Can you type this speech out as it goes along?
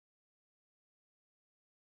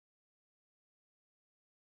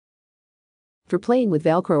For playing with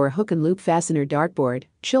Velcro or hook and loop fastener dartboard,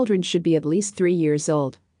 children should be at least 3 years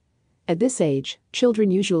old. At this age, children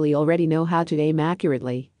usually already know how to aim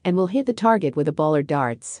accurately and will hit the target with a ball or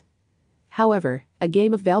darts. However, a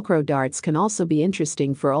game of Velcro darts can also be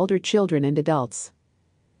interesting for older children and adults.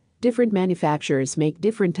 Different manufacturers make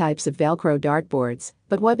different types of Velcro dartboards,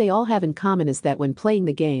 but what they all have in common is that when playing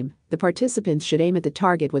the game, the participants should aim at the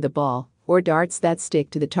target with a ball or darts that stick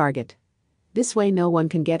to the target. This way no one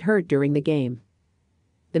can get hurt during the game.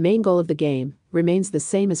 The main goal of the game remains the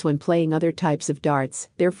same as when playing other types of darts,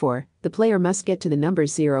 therefore, the player must get to the number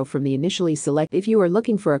 0 from the initially select. If you are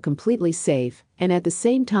looking for a completely safe and at the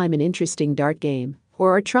same time an interesting dart game,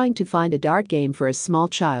 or are trying to find a dart game for a small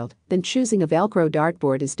child, then choosing a Velcro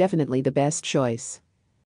dartboard is definitely the best choice.